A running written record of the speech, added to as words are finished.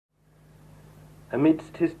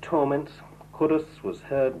Amidst his torments, Qudus was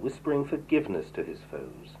heard whispering forgiveness to his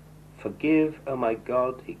foes. "Forgive, O my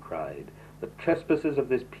God," he cried, "the trespasses of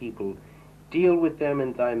this people. Deal with them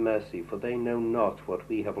in thy mercy, for they know not what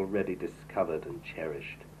we have already discovered and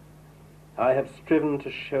cherished. I have striven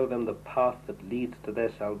to show them the path that leads to their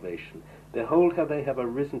salvation. Behold how they have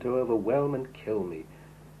arisen to overwhelm and kill me.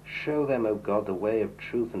 Show them, O God, the way of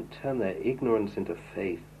truth, and turn their ignorance into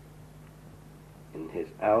faith." In his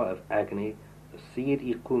hour of agony, the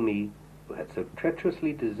Sayyid-i Qumi, who had so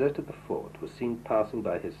treacherously deserted the fort, was seen passing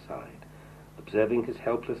by his side. Observing his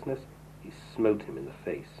helplessness, he smote him in the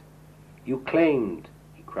face. "You claimed,"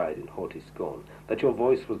 he cried in haughty scorn, "that your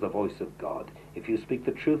voice was the voice of God. If you speak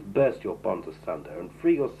the truth, burst your bonds asunder, and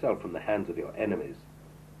free yourself from the hands of your enemies."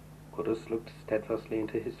 Qudus looked steadfastly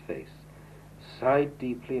into his face, sighed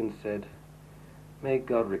deeply, and said, "May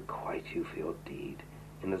God requite you for your deed,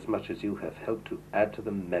 inasmuch as you have helped to add to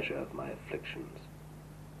the measure of my afflictions."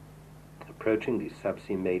 Approaching the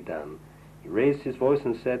Sabsi Maidan, he raised his voice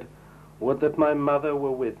and said, "Would that my mother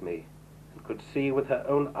were with me, and could see with her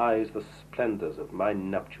own eyes the splendors of my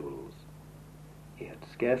nuptials." He had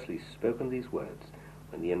scarcely spoken these words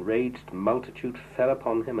when the enraged multitude fell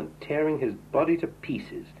upon him, and tearing his body to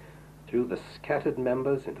pieces, threw the scattered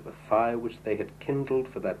members into the fire which they had kindled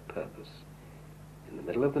for that purpose. In the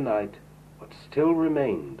middle of the night, what still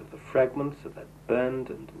remained of the fragments of that burned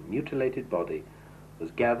and mutilated body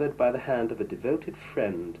was gathered by the hand of a devoted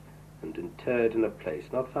friend and interred in a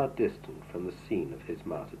place not far distant from the scene of his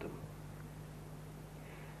martyrdom.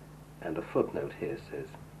 And a footnote here says,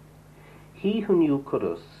 "He who knew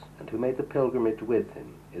Qudus and who made the pilgrimage with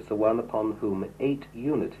him is the one upon whom 8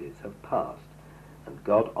 unities have passed, and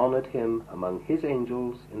God honored him among his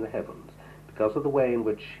angels in the heavens, because of the way in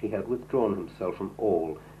which he had withdrawn himself from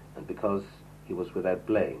all, and because he was without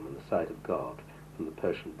blame in the sight of God." From the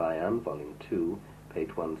Persian Bayan, Volume 2,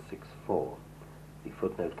 page 164. The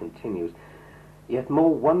footnote continues, "Yet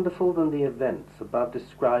more wonderful than the events above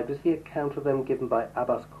described is the account of them given by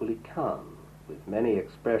Abbas Quli Khan, with many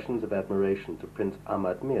expressions of admiration to Prince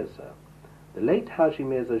Ahmad Mirza. The late Haji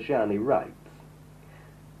Mirza Jani writes,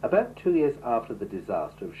 About 2 years after the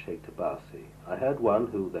disaster of Sheikh Tabasi, I heard one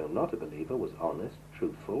who, though not a believer, was honest,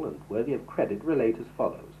 truthful, and worthy of credit, relate as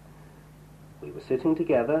follows. We were sitting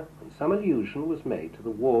together, and some allusion was made to the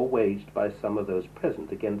war waged by some of those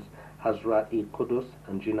present against Hazrat-i Qudus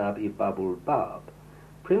and Jinab-i Babul Bab.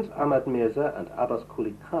 Prince Ahmad Mirza and Abbas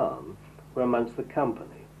Quli Khan were amongst the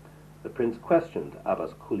company. The prince questioned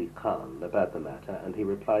Abbas Quli Khan about the matter, and he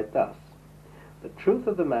replied thus, The truth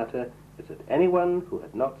of the matter is that anyone who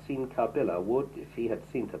had not seen Karbala would, if he had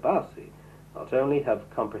seen Tabasi, not only have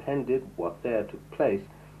comprehended what there took place,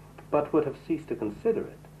 but would have ceased to consider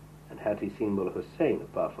it, and had he seen Mullah Hussein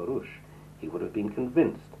of Barfarush, he would have been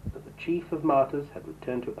convinced that the chief of martyrs had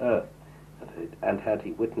returned to earth, and had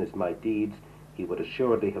he witnessed my deeds, he would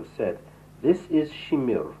assuredly have said, This is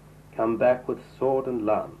Shimir, come back with sword and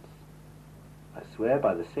lance. I swear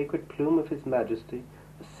by the sacred plume of His Majesty,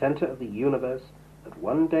 the center of the universe, that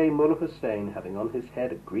one day Mullah Hussein, having on his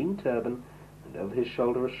head a green turban and over his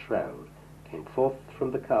shoulder a shroud, came forth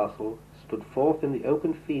from the castle, stood forth in the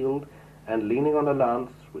open field, and leaning on a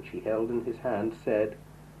lance which he held in his hand, said,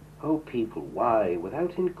 O people, why,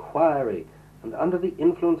 without inquiry, and under the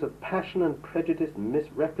influence of passion and prejudiced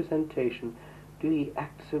misrepresentation, do ye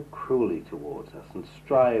act so cruelly towards us, and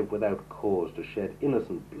strive without cause to shed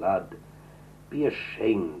innocent blood? Be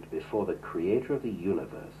ashamed before the Creator of the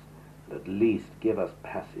universe, and at least give us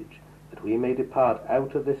passage, that we may depart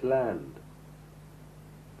out of this land.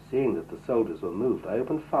 Seeing that the soldiers were moved, I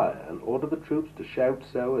opened fire, and ordered the troops to shout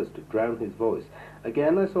so as to drown his voice.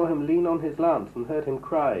 Again I saw him lean on his lance, and heard him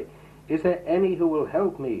cry, Is there any who will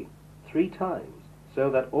help me? 3 times, so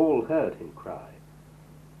that all heard him cry.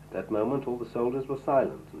 At that moment all the soldiers were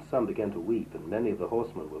silent, and some began to weep, and many of the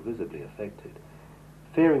horsemen were visibly affected.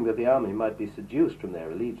 Fearing that the army might be seduced from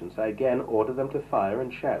their allegiance, I again ordered them to fire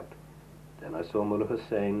and shout. Then I saw Mullah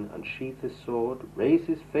Hussein unsheath his sword, raise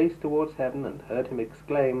his face towards heaven, and heard him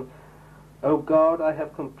exclaim, O God, I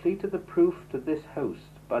have completed the proof to this host,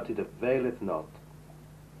 but it availeth not.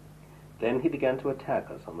 Then he began to attack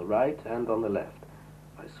us on the right and on the left.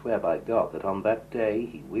 I swear by God that on that day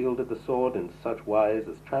he wielded the sword in such wise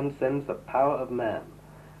as transcends the power of man.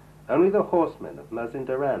 Only the horsemen of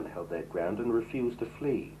MÁZINDARÁN held their ground and refused to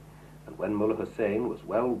flee, and when Mullah Hussein was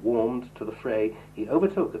well warmed to the fray, he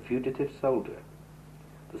overtook a fugitive soldier.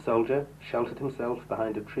 The soldier sheltered himself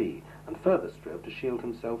behind a tree, and further strove to shield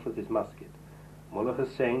himself with his musket. Mullah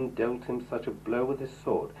Hussein dealt him such a blow with his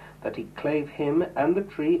sword that he clave him and the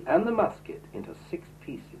tree and the musket into 6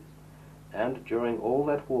 pieces, and during all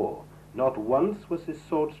that war Not once was his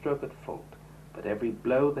sword stroke at fault, but every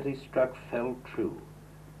blow that he struck fell true.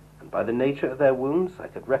 And by the nature of their wounds I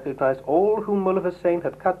could recognize all whom Mullah Hussein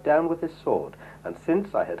had cut down with his sword, and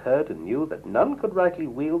since I had heard and knew that none could rightly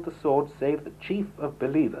wield the sword save the chief of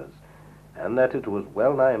believers, and that it was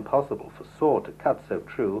well nigh impossible for sword to cut so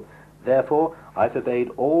true, therefore I forbade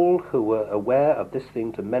all who were aware of this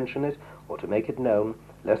thing to mention it or to make it known,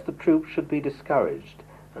 lest the troops should be discouraged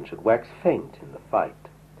and should wax faint in the fight.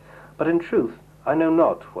 But in truth I know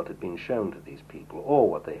not what had been shown to these people, or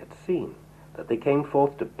what they had seen, that they came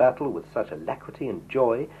forth to battle with such alacrity and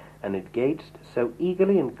joy, and engaged so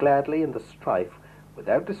eagerly and gladly in the strife,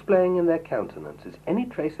 without displaying in their countenances any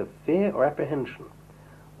trace of fear or apprehension.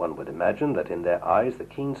 One would imagine that in their eyes the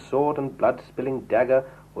keen sword and blood-spilling dagger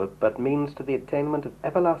were but means to the attainment of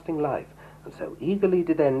everlasting life, and so eagerly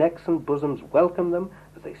did their necks and bosoms welcome them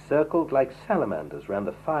as they circled like salamanders round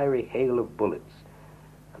the fiery hail of bullets.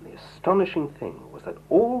 And the astonishing thing was that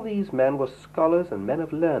all these men were scholars and men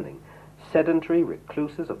of learning, sedentary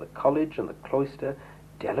recluses of the college and the cloister,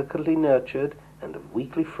 delicately nurtured and of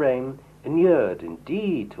weakly frame, inured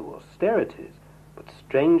indeed to austerities, but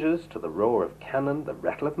strangers to the roar of cannon, the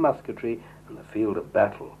rattle of musketry, and the field of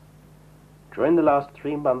battle. During the last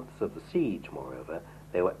 3 months of the siege, moreover,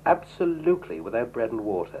 they were absolutely without bread and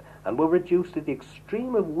water, and were reduced to the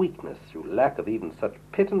extreme of weakness through lack of even such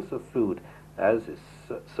pittance of food as is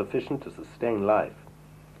sufficient to sustain life.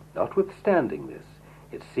 Notwithstanding this,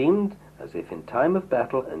 it seemed as if in time of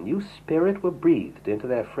battle a new spirit were breathed into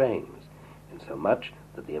their frames, insomuch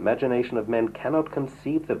that the imagination of men cannot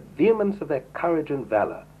conceive the vehemence of their courage and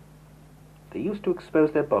valor. They used to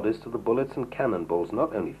expose their bodies to the bullets and cannonballs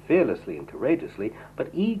not only fearlessly and courageously,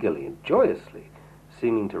 but eagerly and joyously,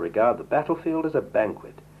 seeming to regard the battlefield as a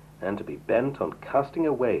banquet, and to be bent on casting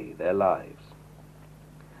away their lives.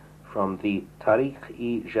 From the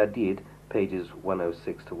Tarikh-i-Jadid, pages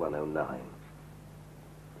 106 to 109.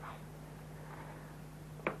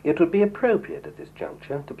 It would be appropriate at this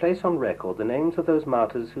juncture to place on record the names of those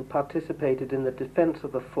martyrs who participated in the defense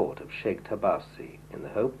of the fort of Sheikh Tabasi, in the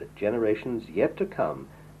hope that generations yet to come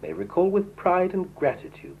may recall with pride and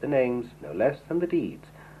gratitude the names, no less than the deeds,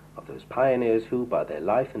 of those pioneers who, by their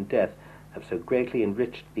life and death, have so greatly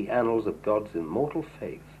enriched the annals of God's immortal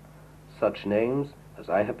faith. Such names as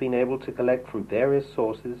I have been able to collect from various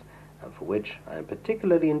sources, and for which I am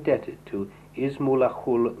particularly indebted to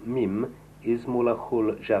Ismulahul Mim,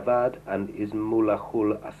 Ismulahul Javad, and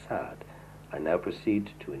Ismulahul Asad, I now proceed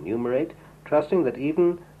to enumerate, trusting that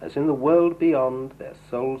even as in the world beyond their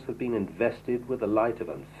souls have been invested with the light of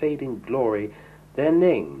unfading glory, their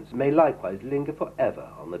names may likewise linger forever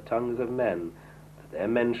on the tongues of men, that their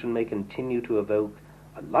mention may continue to evoke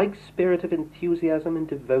a like spirit of enthusiasm and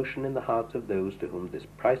devotion in the hearts of those to whom this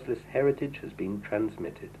priceless heritage has been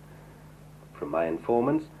transmitted. From my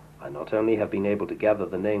informants, I not only have been able to gather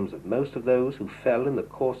the names of most of those who fell in the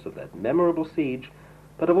course of that memorable siege,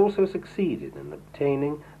 but have also succeeded in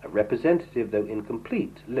obtaining a representative, though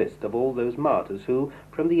incomplete, list of all those martyrs who,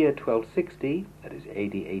 from the year 1260, that is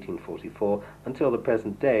AD 1844, until the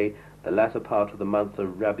present day, the latter part of the month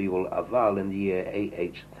of Rabiul Awwal in the year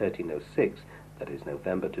AH 1306, that is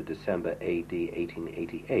November to December AD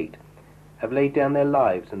 1888, have laid down their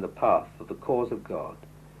lives in the path of the cause of God.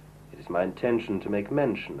 It is my intention to make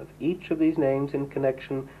mention of each of these names in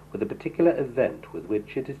connection with a particular event with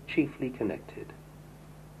which it is chiefly connected.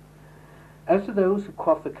 As to those who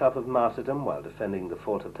quaffed the cup of martyrdom while defending the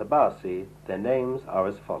fort of Tabasi, their names are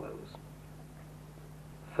as follows.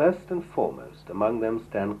 First and foremost among them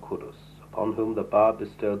stand Qudus, upon whom the Bab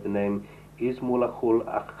bestowed the name Ismulahul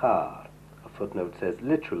Akhar. A footnote says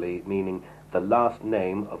literally meaning the last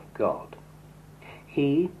name of God.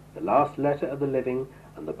 He, the last letter of the living,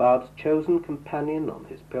 and the Bab's chosen companion on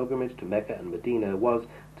his pilgrimage to Mecca and Medina, was,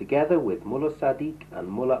 together with Mullah Sadiq and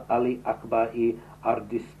Mullah Ali Akbar-i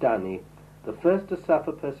Ardistani, the first to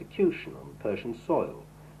suffer persecution on Persian soil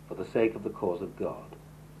for the sake of the cause of God.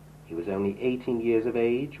 He was only 18 years of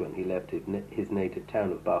age when he left his native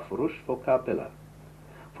town of Bafurush for Karbala.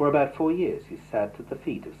 For about 4 years he sat at the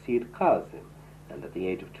feet of Sayyid Qasim, and at the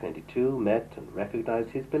age of 22 met and recognized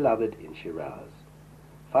his beloved in Shiraz.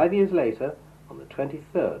 5 years later, on the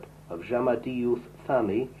 23rd of Jamadiyuth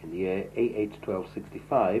Thani in the year AH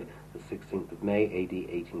 1265, the 16th of May AD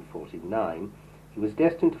 1849, he was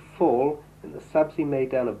destined to fall in the Sabzi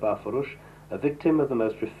Maidan of Bafurush, a victim of the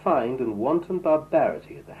most refined and wanton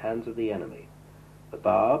barbarity at the hands of the enemy. The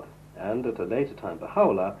Bab, and at a later time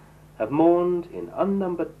Baha'u'llah, have mourned in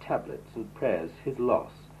unnumbered tablets and prayers his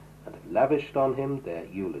loss, and have lavished on him their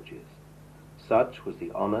eulogies. Such was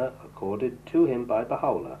the honor accorded to him by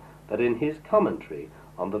Baha'u'llah, that in his commentary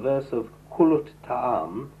on the verse of Kulut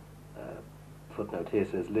Ta'am, footnote here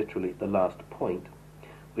says literally the last point,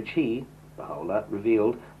 which he, Baha'u'llah,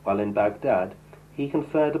 revealed while in Baghdad. He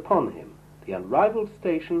conferred upon him the unrivaled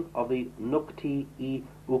station of the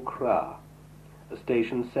Nukti-i-Ukra, a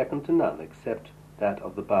station second to none except that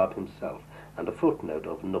of the Bab himself. And a footnote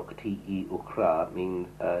of Nukti-i-Ukra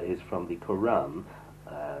is from the Quran,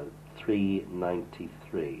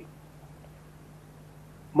 393.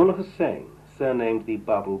 Mullah Hussein, surnamed the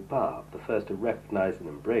Babul Bab, the first to recognize and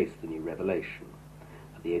embrace the new revelation.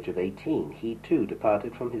 At the age of 18, he too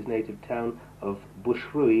departed from his native town of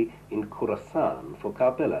Bushrui in Khorasan for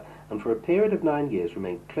Karbala, and for a period of 9 years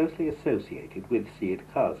remained closely associated with Sayyid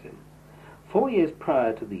Kazim. 4 years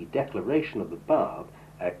prior to the declaration of the Bab,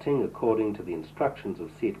 acting according to the instructions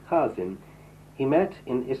of Sayyid Kazim, he met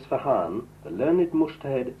in Isfahan the learned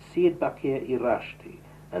Mujtahid Sayyid Bakir-i-Rashti,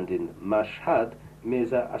 and in Mashhad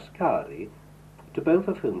Mirza Askari, to both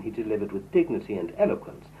of whom he delivered with dignity and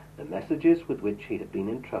eloquence the messages with which he had been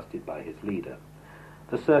entrusted by his leader.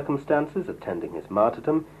 The circumstances attending his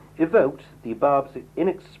martyrdom evoked the Bab's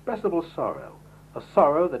inexpressible sorrow, a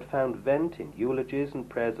sorrow that found vent in eulogies and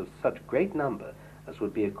prayers of such great number as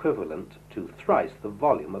would be equivalent to thrice the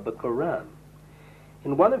volume of the Quran.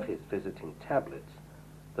 In one of his visiting tablets,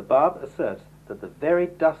 the Bab asserts that the very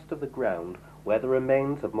dust of the ground where the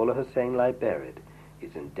remains of Mullah Hussein lie buried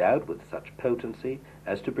is endowed with such potency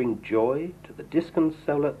as to bring joy to the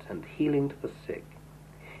disconsolate and healing to the sick.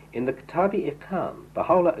 In the Kitab-i-Iqan,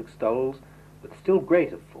 Baha'u'llah extols with still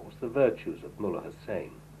greater force the virtues of Mullah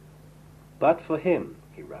Hussein. But for him,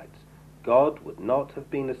 he writes, God would not have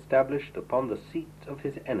been established upon the seat of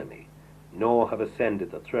his enemy, nor have ascended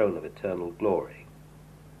the throne of eternal glory.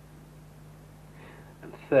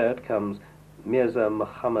 And third comes Mirza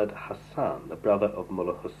Muhammad Hassan, the brother of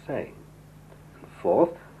Mullah Hussein. And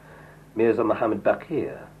fourth, Mirza Muhammad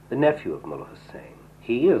Baqir, the nephew of Mullah Hussein.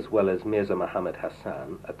 He, as well as Mirza Muhammad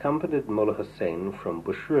Hassan, accompanied Mullah Hussein from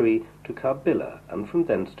Bushrui to Karbala, and from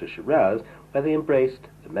thence to Shiraz, where they embraced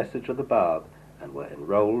the message of the Bab and were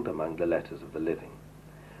enrolled among the letters of the living.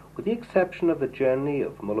 With the exception of the journey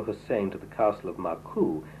of Mullah Hussein to the castle of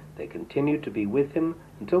Maku, they continued to be with him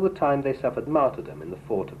until the time they suffered martyrdom in the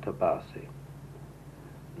fort of Tabasi.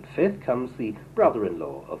 And fifth comes the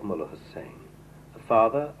brother-in-law of Mullah Hussein, the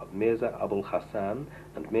father of Mirza Abul Hassan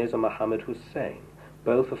and Mirza Muhammad Hussein,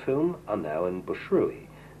 both of whom are now in Bushrui,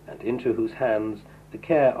 and into whose hands the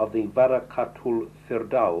care of the Barakatul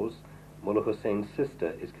Firdaus, Mullah Hussein's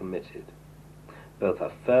sister, is committed. Both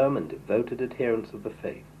are firm and devoted adherents of the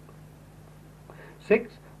faith.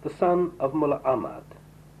 Sixth, the son of Mullah Ahmad,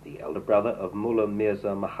 the elder brother of Mullah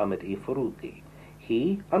Mirza Muhammad-i Furuti.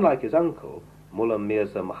 He, unlike his uncle, Mullah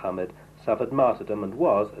Mirza Muhammad, suffered martyrdom and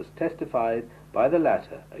was, as testified by the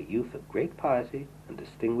latter, a youth of great piety and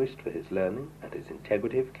distinguished for his learning and his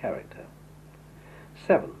integrity of character.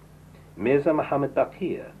 7. Mirza Muhammad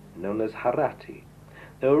Baqir, known as Harati,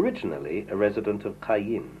 though originally a resident of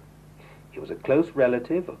Qayin. He was a close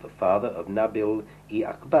relative of the father of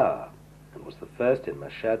Nabil-i-Akbar, and was the first in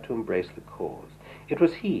Mashhad to embrace the cause. It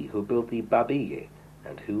was he who built the Bab'i,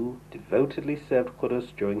 and who devotedly served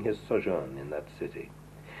Qudus during his sojourn in that city.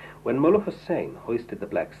 When Mullah Hussein hoisted the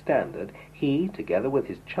black standard, he, together with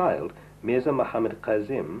his child, Mirza Muhammad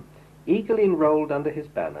Kazim, eagerly enrolled under his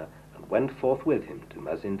banner and went forth with him to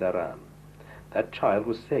Mazin-Daran. That child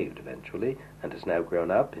was saved eventually, and has now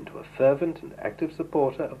grown up into a fervent and active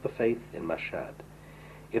supporter of the faith in Mashhad.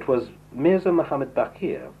 It was Mirza Muhammad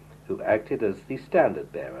Baqir who acted as the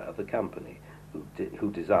standard-bearer of the company,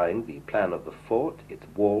 who designed the plan of the fort, its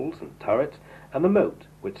walls and turrets, and the moat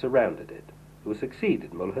which surrounded it, who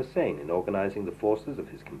succeeded Mullah Hussein in organizing the forces of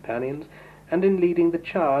his companions and in leading the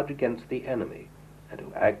charge against the enemy, and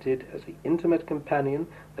who acted as the intimate companion,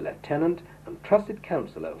 the lieutenant, and trusted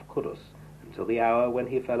counselor of Qudus, until the hour when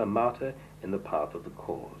he fell a martyr in the path of the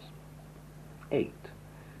cause. 8.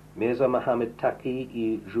 Mirza Muhammad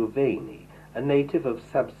Taqi-i-Juvaini, a native of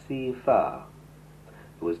Sabzi-Fa,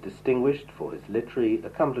 who was distinguished for his literary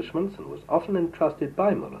accomplishments and was often entrusted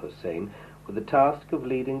by Mullah Hussein with the task of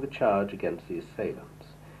leading the charge against the assailants.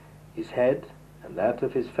 His head and that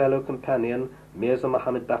of his fellow companion Mirza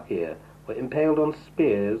Muhammad Baqir were impaled on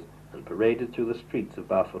spears and paraded through the streets of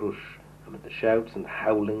Bafarush amid the shouts and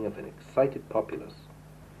howling of an excited populace.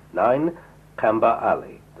 9. Kamba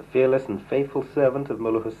Ali, the fearless and faithful servant of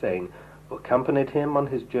Mullah Hussein, who accompanied him on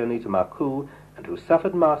his journey to Maku, and who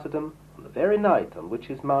suffered martyrdom on the very night on which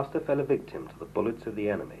his master fell a victim to the bullets of the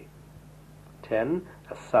enemy. 10.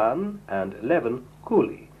 Hassan, and 11.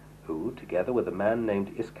 Kuli, who, together with a man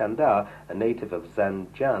named Iskandar, a native of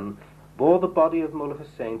Zanjan, bore the body of Mullah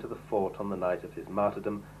Hussein to the fort on the night of his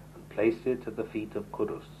martyrdom and placed it at the feet of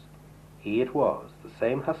Qudus. He it was, the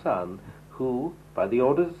same Hassan, who, by the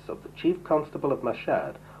orders of the chief constable of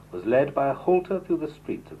Mashhad, was led by a halter through the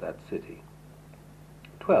streets of that city.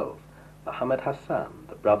 12. Muhammad Hassan,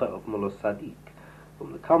 the brother of Mullah Sadiq,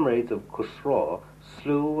 whom the comrades of Khusraw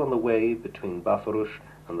slew on the way between Bafarush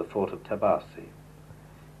and the fort of Tabasi.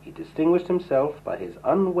 He distinguished himself by his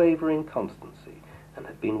unwavering constancy, and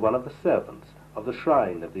had been one of the servants of the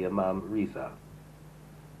shrine of the Imam Riza.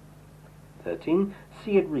 13.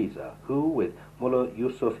 Syed Riza, who, with Mullah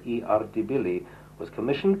Yusuf-i Ardibili, was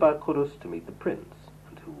commissioned by Qudus to meet the prince,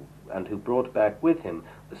 and who brought back with him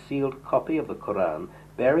the sealed copy of the Quran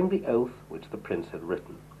bearing the oath which the prince had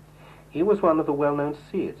written. He was one of the well-known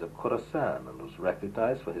Syids of Khorasan, and was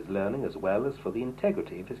recognized for his learning as well as for the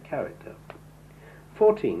integrity of his character.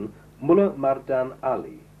 14. Mullah Mardan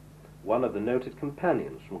Ali, one of the noted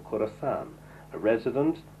companions from Khorasan, a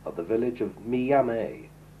resident of the village of Miyameh,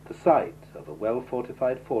 the site of a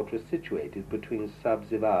well-fortified fortress situated between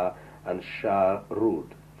Sabzivah and Shah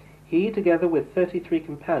Rud. He, together with 33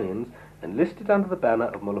 companions, enlisted under the banner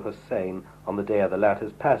of Mullah Hussein on the day of the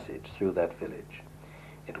latter's passage through that village.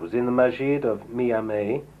 It was in the masjid of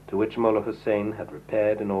Miyameh, to which Mullah Hussein had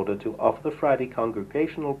repaired in order to offer the Friday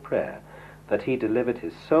congregational prayer, that he delivered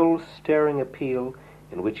his soul-stirring appeal,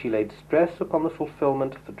 in which he laid stress upon the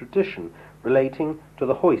fulfillment of the tradition relating to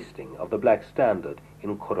the hoisting of the black standard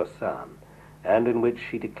in Khorasan, and in which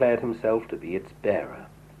he declared himself to be its bearer.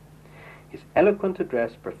 His eloquent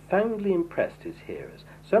address profoundly impressed his hearers,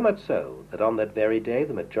 so much so that on that very day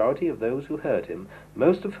the majority of those who heard him,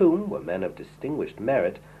 most of whom were men of distinguished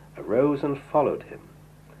merit, arose and followed him.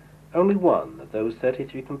 Only one of those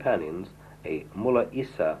 33 companions, a Mullah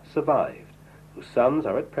Isa, survived, whose sons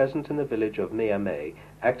are at present in the village of Miyameh,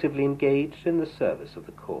 actively engaged in the service of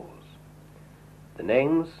the cause. The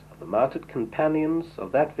names of the martyred companions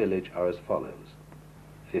of that village are as follows: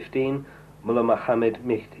 15. Mullah Muhammad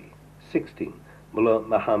Mihdi. 16. Mullah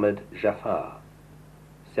Muhammad Jafar.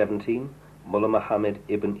 17. Mullah Muhammad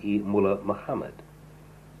ibn-i Mullah Muhammad.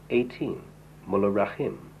 18. Mullah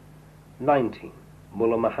Rahim. 19.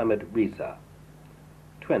 Mullah Muhammad Riza.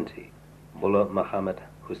 20. Mullah Muhammad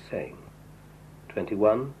Hussein.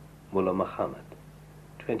 21. Mullah Muhammad.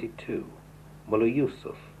 22. Mullah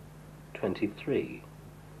Yusuf. 23.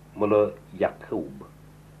 Mullah Yaqub.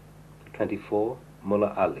 24.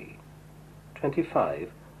 Mullah Ali.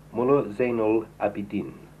 25. Mullah Zainul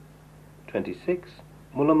Abidin. 26.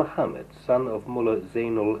 Mullah Muhammad, son of Mullah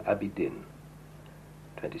Zainul Abidin.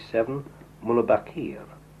 27. Mullah Bakir.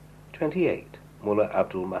 28. Mullah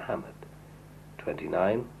Abdul Muhammad.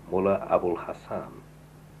 29. Mullah Abul Hassan.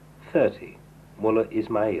 30. Mullah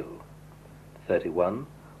Ismail. 31.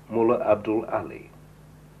 Mullah Abdul Ali.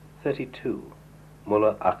 32.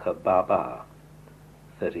 Mullah Akka Baba.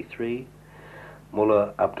 33.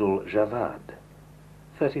 Mullah Abdul Javad.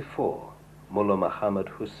 34. Mullah Muhammad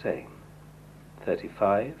Hussein.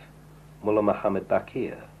 35. Mullah Muhammad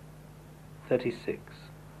Bakir. 36.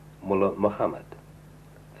 Mullah Muhammad.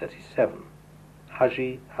 37.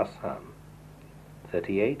 Haji Hassan.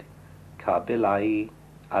 38. Kabilai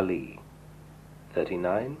Ali.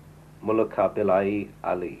 39. Mullah Kabilai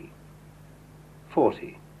Ali.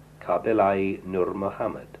 40. Kabilai Nur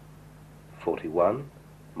Muhammad. 41.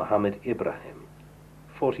 Muhammad Ibrahim.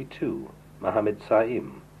 42. Muhammad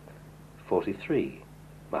Saim. 43.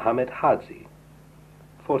 Muhammad Hazi.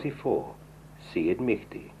 44. Syed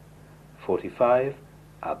Mihdi. 45.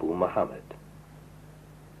 Abu Muhammad.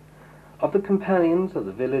 Of the companions of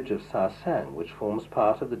the village of Sarsang, which forms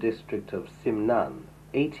part of the district of Simnan,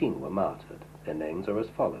 18 were martyred. Their names are as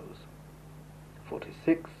follows: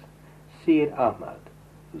 46. Syed Ahmad,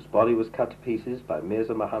 whose body was cut to pieces by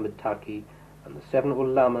Mirza Muhammad Taqi and the 7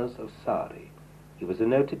 ulamas of Sari. He was a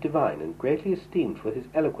noted divine and greatly esteemed for his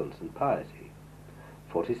eloquence and piety.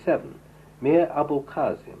 47. Mir Abul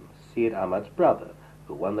Qasim, Syed Ahmad's brother,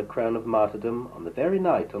 who won the crown of martyrdom on the very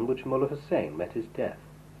night on which Mullah Hussein met his death.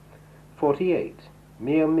 48.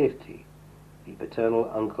 Mir Mifti, the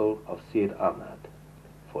paternal uncle of Syed Ahmad.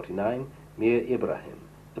 49. Mir Ibrahim,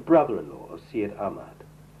 the brother-in-law of Syed Ahmad.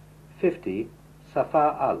 50.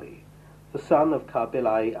 Safar Ali, the son of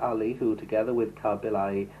Kabilai Ali, who, together with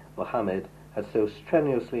Kabilai Muhammad, had so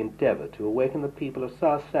strenuously endeavored to awaken the people of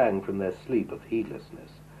Sarsang from their sleep of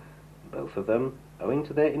heedlessness. Both of them, owing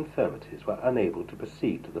to their infirmities, were unable to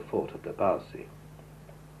proceed to the fort of Tabasi.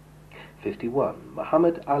 51.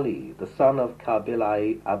 Muhammad Ali, the son of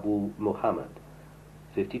Kabilai Abu Muhammad.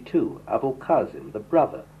 52. Abul Qasim, the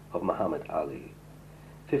brother of Muhammad Ali.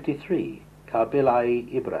 53.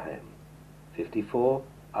 Kabilai Ibrahim. 54.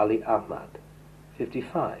 Ali Ahmad.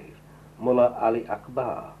 55. Mullah Ali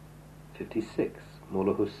Akbar. 56.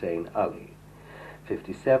 Mullah Hussein Ali.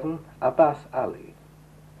 57. Abbas Ali.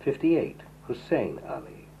 58. Hussein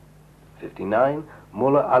Ali. 59.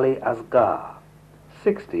 Mullah Ali Asghar.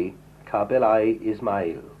 60. Bab'i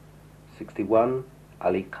Ismail. 61.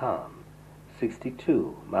 Ali Khan.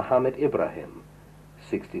 62. Muhammad Ibrahim.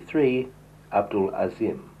 63. Abdul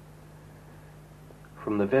Azim.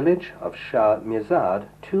 From the village of Shah Mirzad,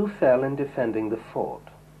 2 fell in defending the fort.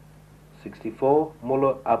 64.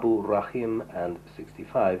 Mullah Abu Rahim, and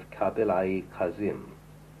 65. Bab'i Kazim.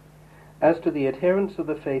 As to the adherents of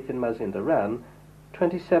the faith in Mazindaran,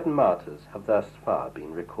 27 martyrs have thus far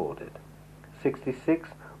been recorded. 66.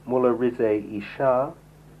 Mullah Rizai Shah.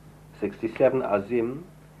 67. Azim.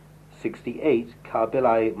 68.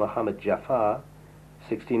 Bab'i Muhammad Jafar.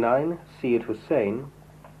 69. Syed Hussein.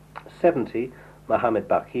 70. Muhammad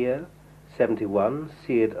Bakir. 71.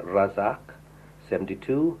 Syed Razak.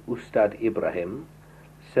 72. Ustad Ibrahim.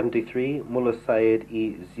 73. Mullah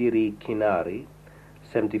Syed-e Ziri Kinari.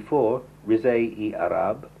 74. Rizai-e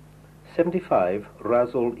Arab. 75.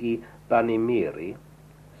 Razul-e Bani Miri.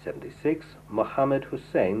 76. Muhammad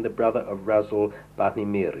Hussein, the brother of Razul Bani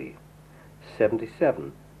Miri.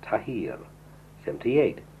 77. Tahir.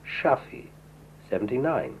 78. Shafi.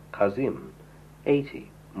 79. Kazim.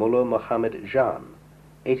 80. Mullah Muhammad Jan.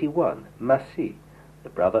 81. Masih, the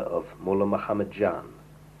brother of Mullah Muhammad Jan.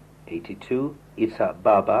 82. Isa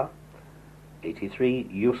Baba. 83.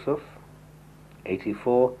 Yusuf.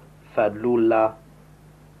 84. Fadlullah.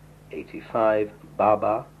 85.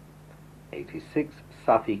 Baba. 86.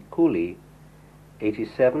 Safi Kuli.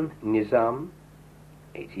 87. Nizam.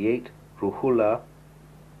 88. Ruhullah.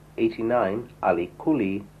 89. Ali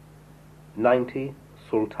Kuli. 90.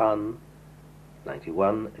 Sultan.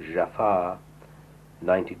 91. Jafar.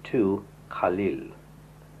 92. Khalil.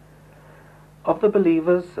 Of the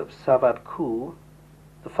believers of Savat Ku,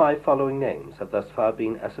 the 5 following names have thus far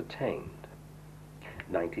been ascertained.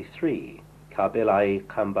 93. Bab'i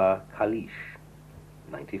Kamba Kalish.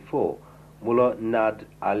 94. Mullah Nad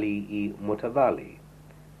Ali Mutawali.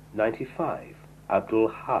 95. Abdul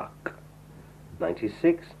Haq.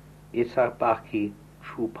 96. Itabaki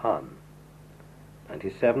Chupan.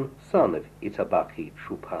 97. Son of Itabaki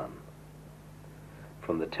Chupan.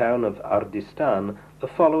 From the town of Ardistan, the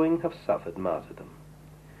following have suffered martyrdom.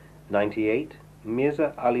 98.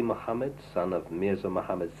 Mirza Ali Muhammad, son of Mirza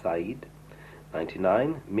Muhammad Said.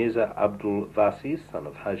 99. Mirza Abdul Vasi, son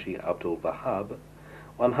of Haji Abdul Wahab.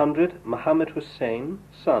 100. Muhammad Hussein,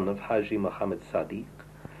 son of Haji Muhammad Sadiq.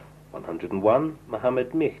 101.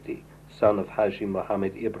 Muhammad Mihdi, son of Haji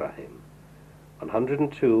Muhammad Ibrahim.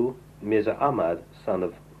 102. Mirza Ahmad, son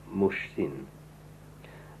of Muhsin.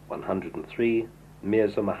 103.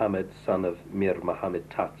 Mirza Muhammad, son of Mir Muhammad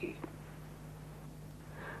Taqi.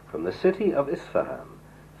 From the city of Isfahan,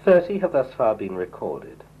 30 have thus far been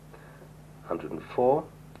recorded. 104.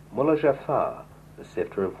 Mullah Jafar, the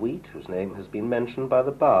sifter of wheat, whose name has been mentioned by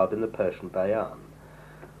the Bab in the Persian Bayan.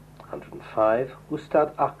 105.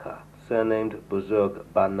 Ustad Akka, surnamed Buzurg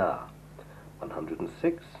Bana.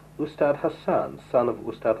 106. Ustad Hassan, son of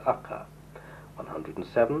Ustad Akka.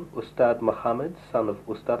 107. Ustad Muhammad, son of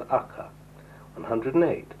Ustad Akka.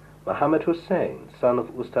 108. Muhammad Hussein, son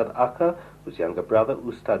of Ustad Akka, whose younger brother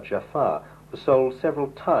Ustad Jafar was sold several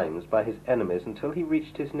times by his enemies until he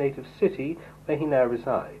reached his native city, where he now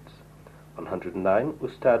resides. 109.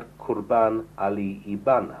 Ustad Qurban Ali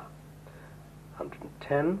Ibana.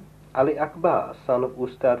 110. Ali Akbar, son of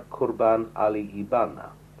Ustad Qurban Ali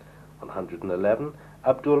Ibana. 111.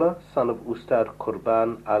 Abdullah, son of Ustad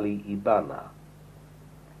Qurban Ali Ibana.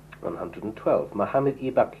 112. Muhammad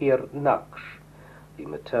Bakir Naqsh, the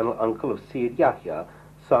maternal uncle of Syed Yahya,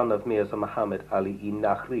 son of Mirza Muhammad Ali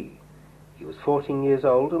Nakhri. He was 14 years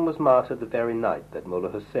old and was martyred the very night that Mullah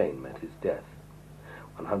Hussein met his death.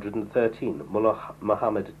 113. Mullah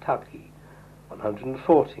Muhammad Taqi.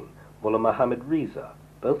 114. Mullah Muhammad Riza,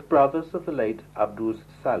 both brothers of the late Abduz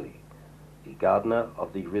Salih, the gardener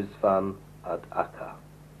of the Rizvan ad Akka.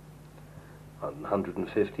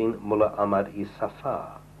 115. Mullah Ahmad-i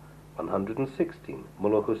Safar. 116.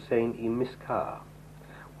 Mullah Hussein-i Miskar.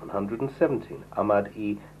 117.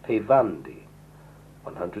 Ahmad-i Peyvandi.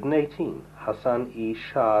 118. Hassan-i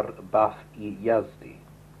Shar Baf-i Yazdi.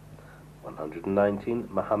 119.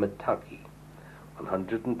 Muhammad Taqi.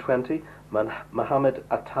 120. Muhammad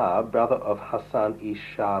Attar, brother of Hassan-i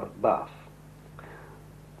Shar Baf.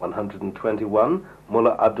 121.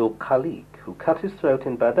 Mullah Abdul Khalik, who cut his throat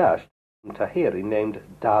in Badash, Tahiri named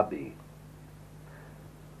Bab'i.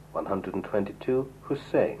 122.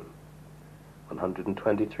 Hussein.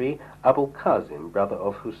 123. Abul Qasim, brother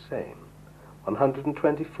of Hussein.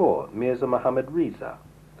 124. Mirza Muhammad Riza.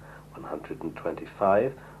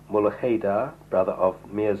 125. Mullah Haydar, brother of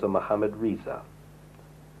Mirza Muhammad Riza.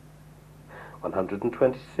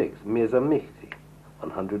 126. Mirza Mihdi.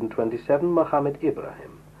 127. Muhammad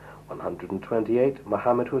Ibrahim. 128.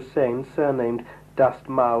 Muhammad Hussein, surnamed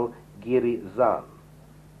Dastmal Giri Zan.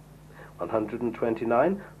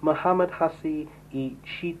 129. Muhammad Hasi-i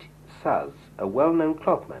Chit Saz, a well-known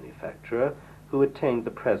cloth manufacturer who attained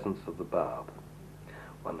the presence of the Bab.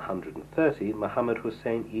 130. Muhammad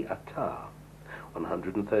Hussein-i Attar.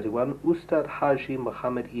 131. Ustad Haji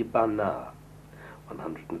Muhammad-i Banna.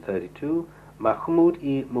 132.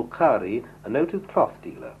 Mahmud-i Muqari, a noted cloth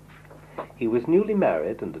dealer. He was newly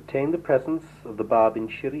married and attained the presence of the Bab in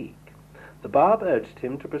Shirik. The Bab urged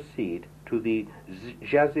him to proceed to the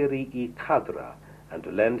Jaziri-i Qadra and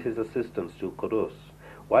to lend his assistance to Qudus.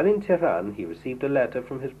 While in Tehran, he received a letter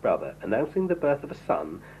from his brother announcing the birth of a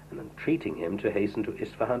son and entreating him to hasten to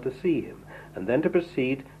Isfahan to see him, and then to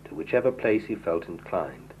proceed to whichever place he felt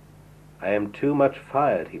inclined. "I am too much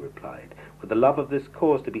fired," he replied, "with the love of this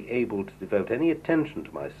cause to be able to devote any attention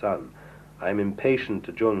to my son. I am impatient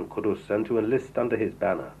to join Qudus and to enlist under his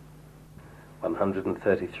banner."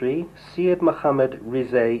 133. Syed Muhammad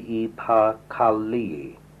Rizai-i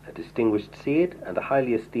Pa-Kali, a distinguished Syed and a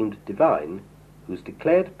highly esteemed divine, whose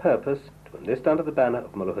declared purpose to enlist under the banner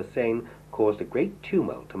of Mullah Hussein caused a great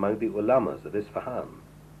tumult among the ulamas of Isfahan.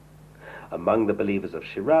 Among the believers of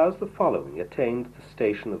Shiraz, the following attained the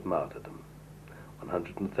station of martyrdom.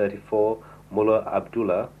 134. Mullah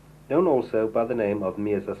Abdullah, known also by the name of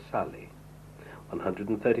Mirza Salih.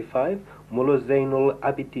 135. Mullah Zainul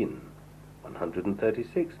Abidin.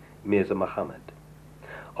 136. Mirza Muhammad.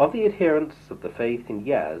 Of the adherents of the faith in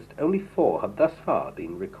Yazd, only 4 have thus far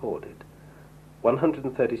been recorded.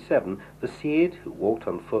 137. The Syed who walked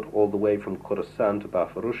on foot all the way from Khorasan to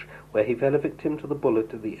Bafarush, where he fell a victim to the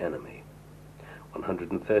bullet of the enemy.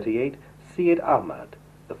 138. Syed Ahmad,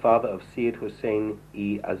 the father of Syed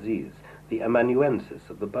Hussein-i Aziz, the amanuensis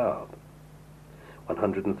of the Bab.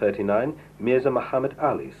 139. Mirza Muhammad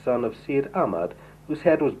Ali, son of Syed Ahmad, whose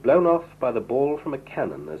head was blown off by the ball from a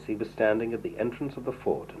cannon as he was standing at the entrance of the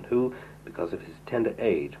fort, and who, because of his tender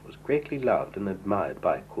age, was greatly loved and admired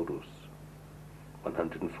by Qudus.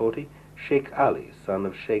 140. Sheikh Ali, son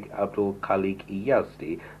of Sheikh Abdul Khalik-i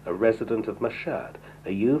Yazdi, a resident of Mashhad,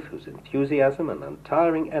 a youth whose enthusiasm and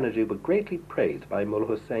untiring energy were greatly praised by Mullah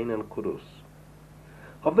Hussein and Qudus.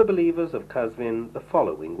 Of the believers of Qazvin, the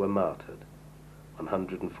following were martyred.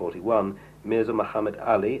 141. Mirza Muhammad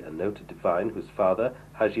Ali, a noted divine whose father,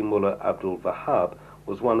 Haji Mullah Abdul Wahab,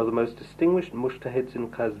 was one of the most distinguished mujtahids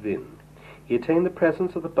in Qazvin. He attained the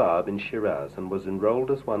presence of the Bab in Shiraz and was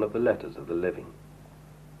enrolled as one of the letters of the living.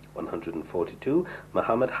 142.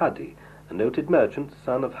 Muhammad Hadi, a noted merchant,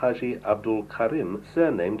 son of Haji Abdul Karim,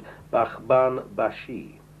 surnamed Bakhban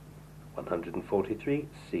Bashi. 143.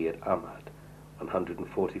 Syed Ahmad.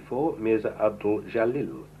 144. Mirza Abdul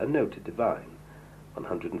Jalil, a noted divine.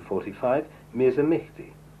 145. Mirza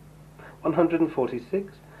Mihdi.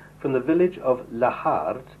 146. From the village of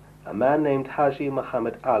Lahard, a man named Haji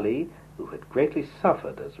Muhammad Ali, who had greatly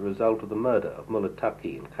suffered as a result of the murder of Mullah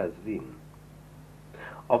Taqi in Qazvin.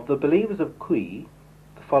 Of the believers of Kui,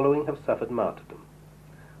 the following have suffered martyrdom.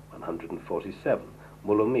 147.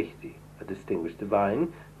 Mullah Mihdi, a distinguished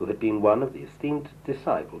divine who had been one of the esteemed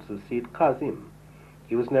disciples of Sayyid Qasim.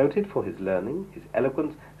 He was noted for his learning, his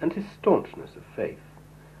eloquence, and his staunchness of faith.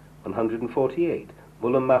 148.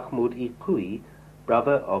 Mullah Mahmud-i Kui,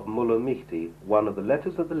 brother of Mullah Mihdi, one of the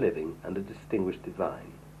letters of the living and a distinguished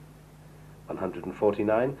divine.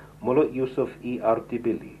 149. Mullah Yusuf-i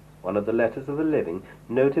Ardibili, one of the letters of the living,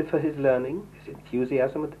 noted for his learning, his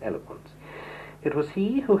enthusiasm and eloquence. It was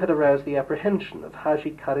he who had aroused the apprehension of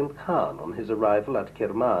Haji Karim Khan on his arrival at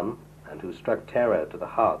Kirman, and who struck terror to the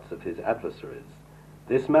hearts of his adversaries.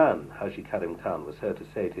 "This man," Haji Karim Khan was heard to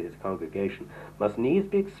say to his congregation, "must needs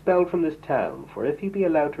be expelled from this town, for if he be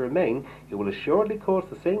allowed to remain, he will assuredly cause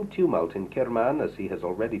the same tumult in Kirman as he has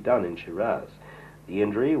already done in Shiraz. The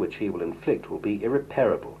injury which he will inflict will be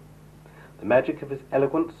irreparable. The magic of his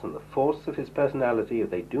eloquence and the force of his personality, if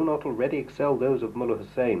they do not already excel those of Mullah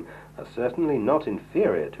Hussein, are certainly not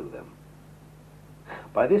inferior to them."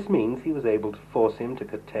 By this means he was able to force him to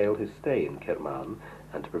curtail his stay in Kirman,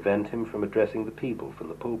 and to prevent him from addressing the people from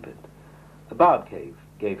the pulpit. The Bab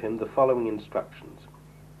gave him the following instructions.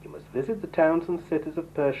 "You must visit the towns and cities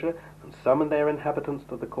of Persia and summon their inhabitants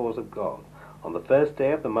to the cause of God. On the first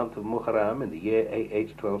day of the month of Muharram in the year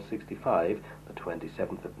AH 1265, the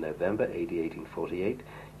 27th of November, AD 1848,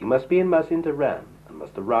 you must be in Mazin-Daran, and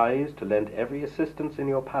must arise to lend every assistance in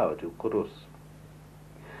your power to Qurus.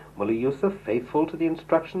 Mullah Yusuf, faithful to the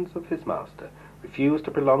instructions of his master, refused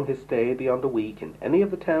to prolong his stay beyond a week in any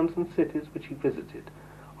of the towns and cities which he visited.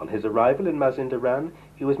 On his arrival in Mazindaran,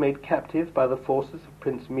 he was made captive by the forces of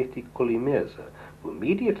Prince Mihdi Quli Mirza, who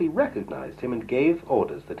immediately recognized him and gave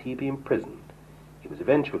orders that he be imprisoned. He was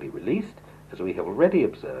eventually released, as we have already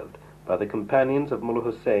observed, by the companions of Mullah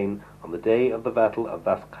Hussein on the day of the Battle of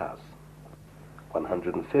Vasqas.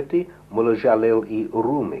 150. Mullah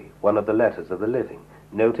Jalil-i-Urumi, one of the Letters of the Living,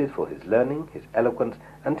 noted for his learning, his eloquence,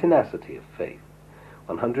 and tenacity of faith.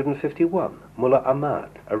 151. Mullah Ahmad,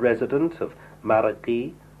 a resident of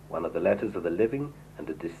Maraqi, one of the Letters of the Living, and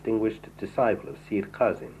a distinguished disciple of Sayyid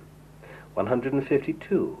Qazim.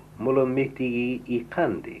 152. Mullah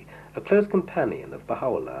Mihdi-i-Kandi, a close companion of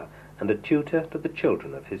Baha'u'llah and a tutor to the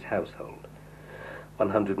children of his household.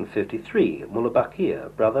 153. Mullah Baqir,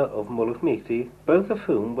 brother of Mullah Mihdi, both of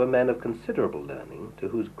whom were men of considerable learning, to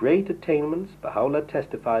whose great attainments Baha'u'llah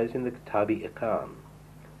testifies in the Kitab-i-Iqan.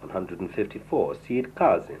 154. Sayyid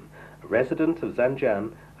Qazim, a resident of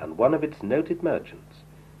Zanjan and one of its noted merchants.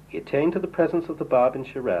 He attained to the presence of the Bab in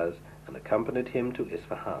Shiraz and accompanied him to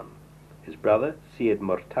Isfahan. His brother, Sayyid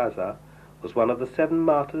Murtaza, was one of the 7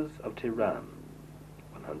 martyrs of Tehran.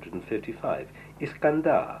 155.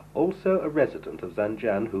 Iskandar, also a resident of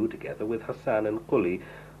Zanjan, who, together with Hassan and Quli,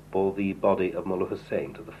 bore the body of Mullah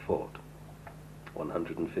Hussein to the fort.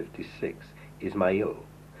 156. Ismail.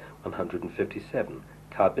 157.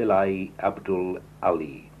 Kabilai Abdul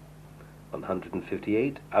Ali.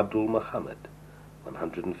 158. Abdul Muhammad.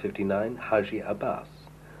 159. Haji Abbas.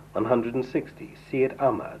 160. Sayyid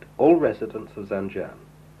Ahmad, all residents of Zanjan.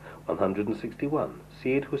 161.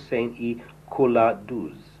 Sayyid Hussein-i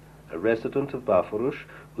Kuladuz, a resident of Bafurush,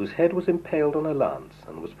 whose head was impaled on a lance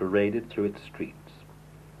and was paraded through its streets.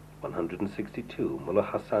 162. Mullah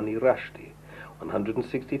Hassan-i Rashdi.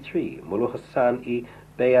 163. Mullah Hassan-i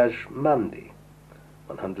Bayajmandi.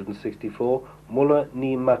 164. Mullah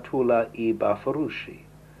Ni'matullah-i Bafurushi.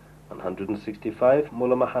 165.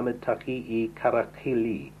 Mullah Muhammad Taqi-i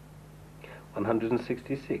Karakhili.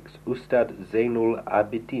 166. Ustad Zainul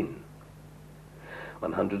Abidin.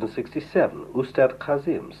 167. Ustad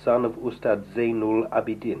Qazim, son of Ustad Zainul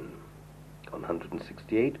Abidin.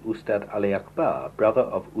 168. Ustad Ali Akbar, brother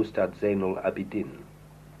of Ustad Zainul Abidin.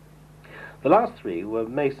 The last 3 were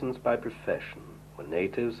masons by profession, were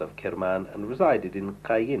natives of Kerman, and resided in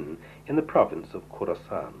Qayin in the province of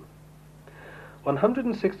Khorasan.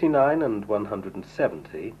 169 and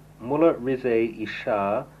 170. Mullah Rizay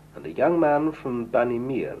Ishar and a young man from Bani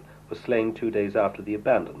Mir was slain 2 days after the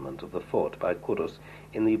abandonment of the fort by Qurus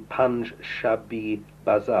in the Panj Shabi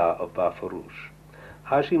Bazaar of Bafurush.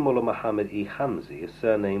 Haji Mullah Muhammad-i Hamzi,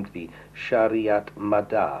 surnamed the Shariat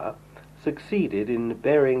Madar, succeeded in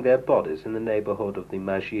burying their bodies in the neighborhood of the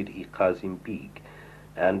Masjid-i Qazim Beg,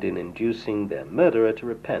 and in inducing their murderer to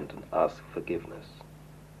repent and ask forgiveness.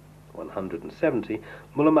 170.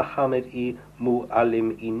 Mullah Muhammad-i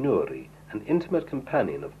Mu'allim-i Nuri, an intimate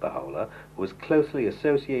companion of Baha'u'llah, who was closely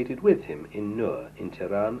associated with him in Nur, in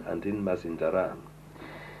Tehran, and in Mazindaran.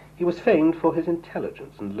 He was famed for his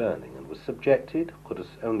intelligence and learning, and was subjected, Qudus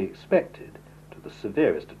only expected, to the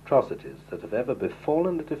severest atrocities that have ever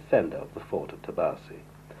befallen a defender of the fort of Tabasi.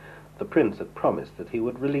 The prince had promised that he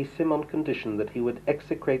would release him on condition that he would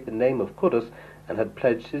execrate the name of Qudus, and had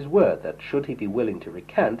pledged his word that, should he be willing to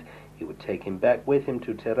recant, he would take him back with him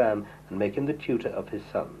to Tehran and make him the tutor of his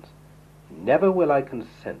sons. "Never will I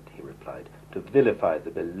consent," he replied, "to vilify the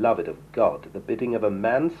beloved of God at the bidding of a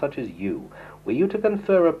man such as you. Were you to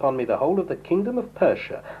confer upon me the whole of the kingdom of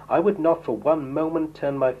Persia, I would not for one moment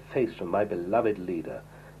turn my face from my beloved leader.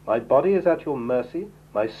 My body is at your mercy,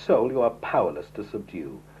 my soul you are powerless to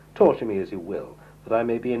subdue. Torture me as you will, that I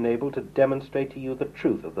may be enabled to demonstrate to you the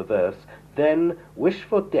truth of the verse, 'Then wish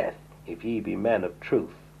for death, if ye be men of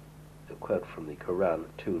truth.'" A quote from the Quran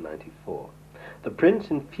 294. The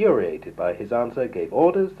prince, infuriated by his answer, gave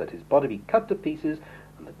orders that his body be cut to pieces,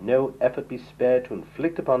 and that no effort be spared to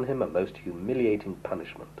inflict upon him a most humiliating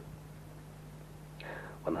punishment.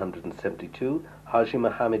 172. Haji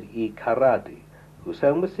Muhammad-i Karadi, whose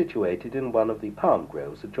home was situated in one of the palm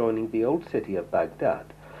groves adjoining the old city of Baghdad,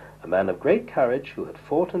 a man of great courage who had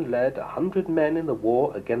fought and led 100 men in the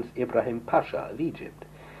war against Ibrahim Pasha of Egypt.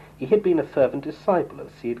 He had been a fervent disciple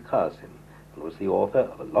of Sayyid Qazim, and was the author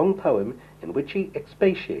of a long poem in which he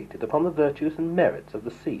expatiated upon the virtues and merits of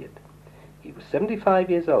the Sayyid. He was 75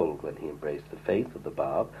 years old when he embraced the faith of the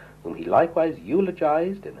Bab, whom he likewise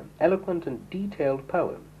eulogized in an eloquent and detailed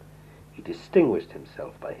poem. He distinguished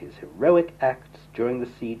himself by his heroic acts during the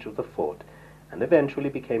siege of the fort, and eventually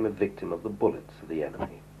became a victim of the bullets of the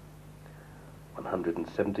enemy.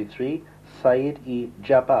 173.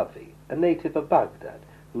 Said-i-Jabavi, a native of Baghdad,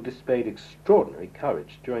 who displayed extraordinary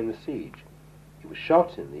courage during the siege. He was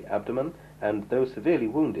shot in the abdomen and, though severely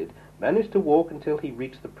wounded, managed to walk until he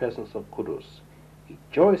reached the presence of Qudus. He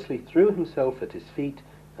joyously threw himself at his feet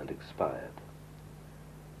and expired.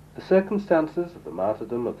 The circumstances of the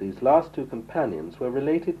martyrdom of these last two companions were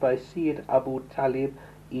related by Sayyid Abu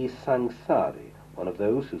Talib-i-Sansari, one of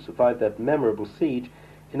those who survived that memorable siege,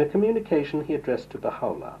 in a communication he addressed to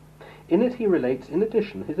Baha'u'llah. In it he relates, in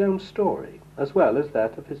addition, his own story, as well as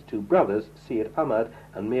that of his two brothers, Sayyid Ahmad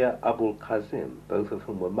and Mir Abul Qasim, both of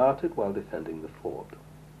whom were martyred while defending the fort.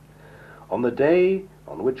 On the day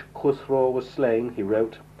on which Khusro was slain, he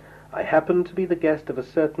wrote, "I happened to be the guest of a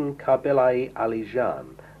certain Kabelai Ali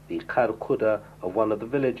Jan, the Karkuda of one of the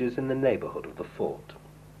villages in the neighborhood of the fort.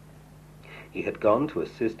 He had gone to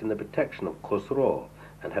assist in the protection of Khusro,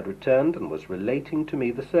 and had returned and was relating to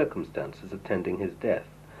me the circumstances attending his death.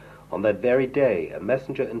 On that very day a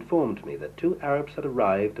messenger informed me that 2 Arabs had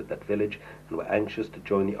arrived at that village and were anxious to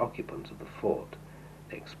join the occupants of the fort.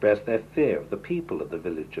 They expressed their fear of the people of the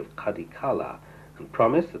village of Kadikala, and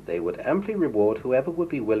promised that they would amply reward whoever would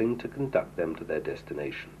be willing to conduct them to their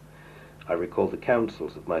destination. I recall the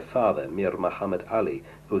counsels of my father, Mir Muhammad Ali,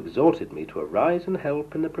 who exhorted me to arise and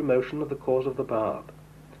help in the promotion of the cause of the Bab.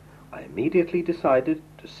 I immediately decided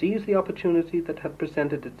to seize the opportunity that had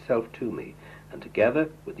presented itself to me, and together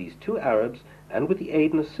with these 2 Arabs, and with the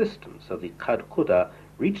aid and assistance of the Kadkuda,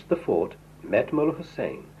 reached the fort, met Mullah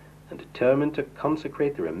Hussein, and determined to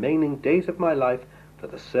consecrate the remaining days of my life to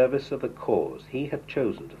the service of the cause he had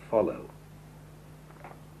chosen to follow."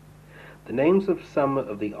 The names of some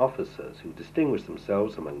of the officers who distinguished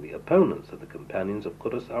themselves among the opponents of the companions of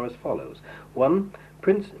Qudus are as follows. 1.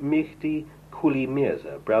 Prince Mihdi Kuli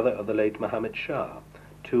Mirza, brother of the late Muhammad Shah.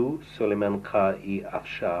 2. Suleiman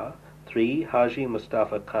Khan-i-Afshar. 3. Haji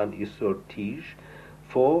Mustafa Khan-i-Surtij.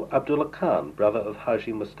 4. Abdullah Khan, brother of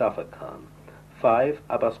Haji Mustafa Khan. 5.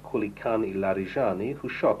 Abbas Kuli Khan-i-Larijani, who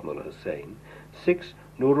shot Mullah Hussein. 6.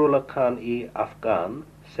 Nurullah Khan-i-Afghan.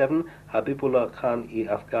 7. Habibullah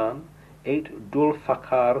Khan-i-Afghan. 8. Dul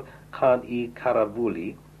Fakhar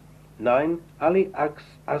Khan-i-Karavuli. 9. Ali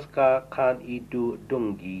Asghar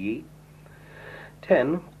Khan-i-Dungi.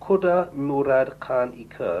 10. Khuda Murad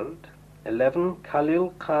Khan-i-Kurd. 11.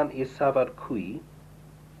 Khalil Khan-i-Sabarkui.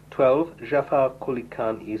 12. Jafar Kuli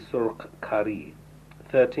Khan-i-Surkhari.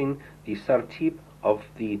 13. The Sartib of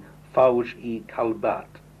the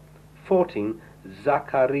Fauj-i-Kalbat. 14.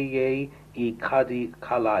 Zakariya-i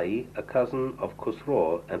Kadi-Kalai, a cousin of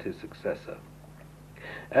Khusro and his successor.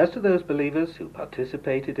 As to those believers who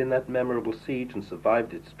participated in that memorable siege and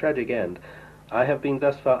survived its tragic end, I have been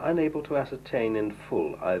thus far unable to ascertain in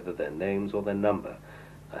full either their names or their number.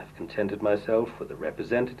 I have contented myself with a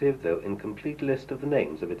representative, though incomplete, list of the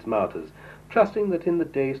names of its martyrs, trusting that in the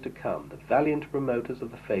days to come the valiant promoters of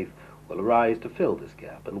the faith will arise to fill this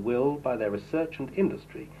gap, and will, by their research and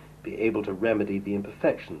industry, be able to remedy the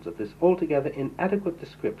imperfections of this altogether inadequate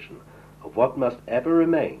description of what must ever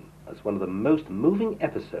remain as one of the most moving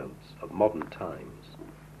episodes of modern times.